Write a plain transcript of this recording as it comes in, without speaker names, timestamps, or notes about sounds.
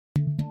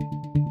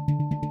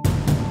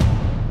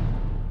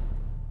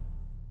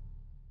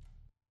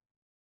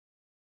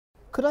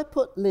Could I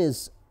put,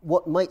 Liz,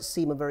 what might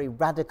seem a very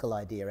radical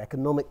idea,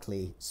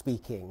 economically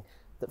speaking,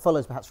 that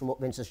follows perhaps from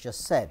what Vince has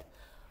just said?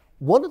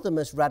 One of the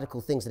most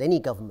radical things that any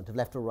government of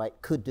left or right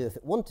could do if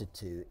it wanted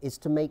to is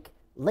to make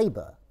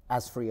labour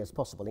as free as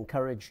possible,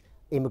 encourage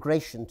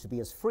immigration to be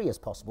as free as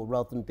possible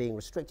rather than being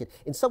restricted.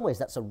 In some ways,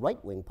 that's a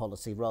right-wing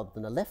policy rather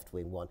than a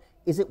left-wing one.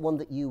 Is it one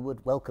that you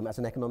would welcome as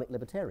an economic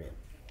libertarian?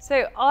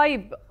 So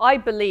I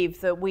believe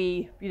that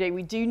we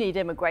do need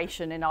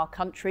immigration in our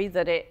country,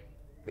 that it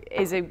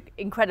is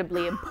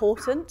incredibly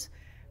important,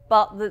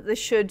 but that there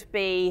should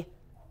be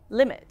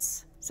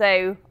limits.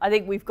 So I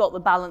think we've got the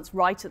balance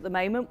right at the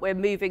moment. We're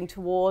moving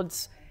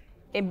towards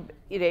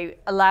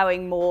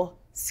allowing more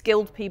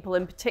skilled people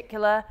in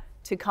particular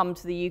to come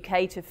to the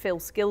UK to fill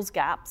skills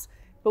gaps.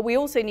 But we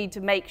also need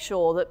to make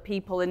sure that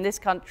people in this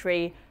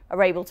country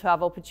are able to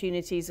have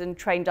opportunities and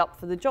trained up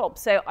for the job.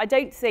 So I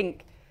don't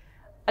think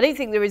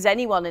there is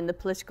anyone in the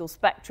political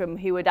spectrum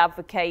who would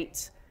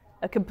advocate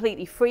a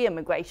completely free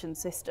immigration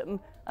system,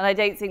 and I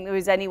don't think there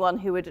is anyone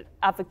who would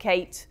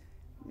advocate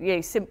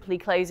simply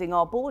closing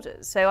our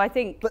borders. So I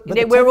think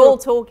we're all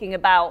talking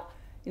about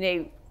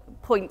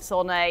points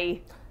on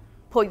a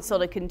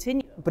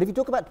continuum. But if you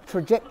talk about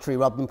trajectory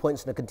rather than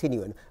points on a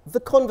continuum, the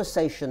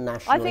conversation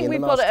nationally, I think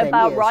we've got it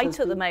about right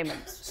at the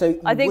moment. So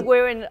I think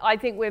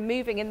we're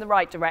moving in the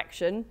right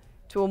direction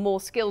to a more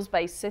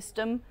skills-based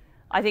system.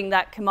 I think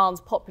that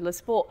commands popular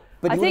support.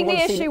 But I think the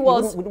issue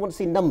was... You wouldn't want to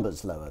see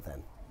numbers lower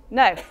then?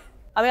 No.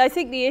 I mean, I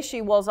think the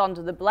issue was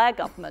under the Blair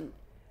government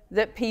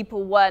that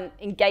people weren't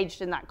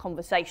engaged in that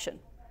conversation,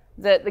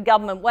 that the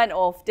government went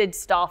off, did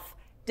stuff,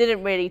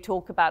 didn't really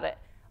talk about it.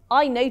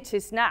 I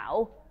notice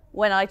now,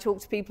 when I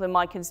talk to people in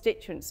my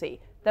constituency,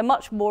 they're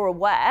much more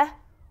aware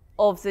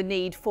of the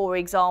need, for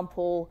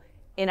example,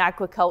 in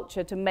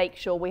agriculture to make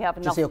sure we have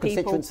enough people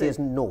constituency is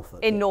Norfolk.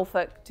 In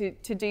Norfolk to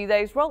do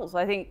those roles.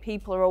 I think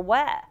people are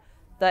aware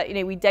that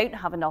we don't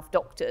have enough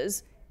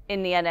doctors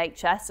in the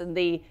NHS, and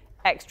the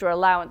extra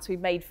allowance we've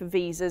made for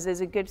visas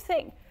is a good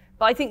thing.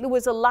 But I think there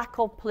was a lack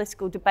of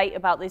political debate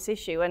about this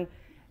issue. And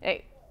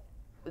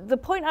the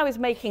point I was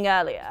making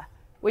earlier,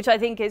 which I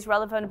think is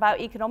relevant about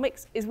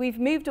economics, is we've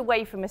moved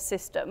away from a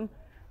system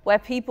where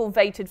people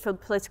voted for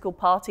political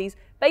parties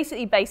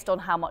basically based on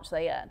how much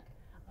they earn.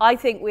 I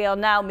think we are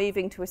now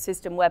moving to a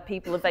system where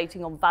people are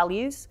voting on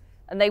values,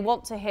 and they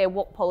want to hear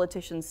what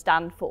politicians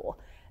stand for.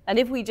 And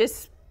if we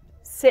just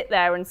sit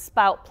there and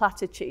spout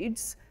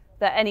platitudes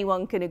that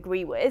anyone can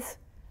agree with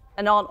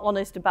and aren't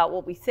honest about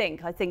what we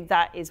think, I think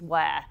that is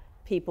where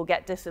people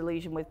get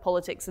disillusioned with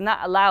politics. And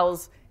that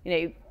allows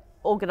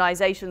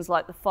organisations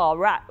like the far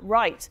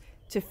right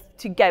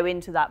to go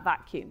into that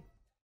vacuum.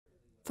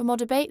 For more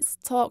debates,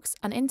 talks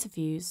and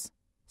interviews,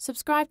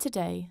 subscribe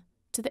today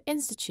to the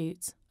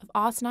Institute of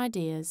Art and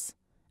Ideas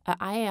at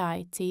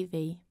IAI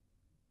TV.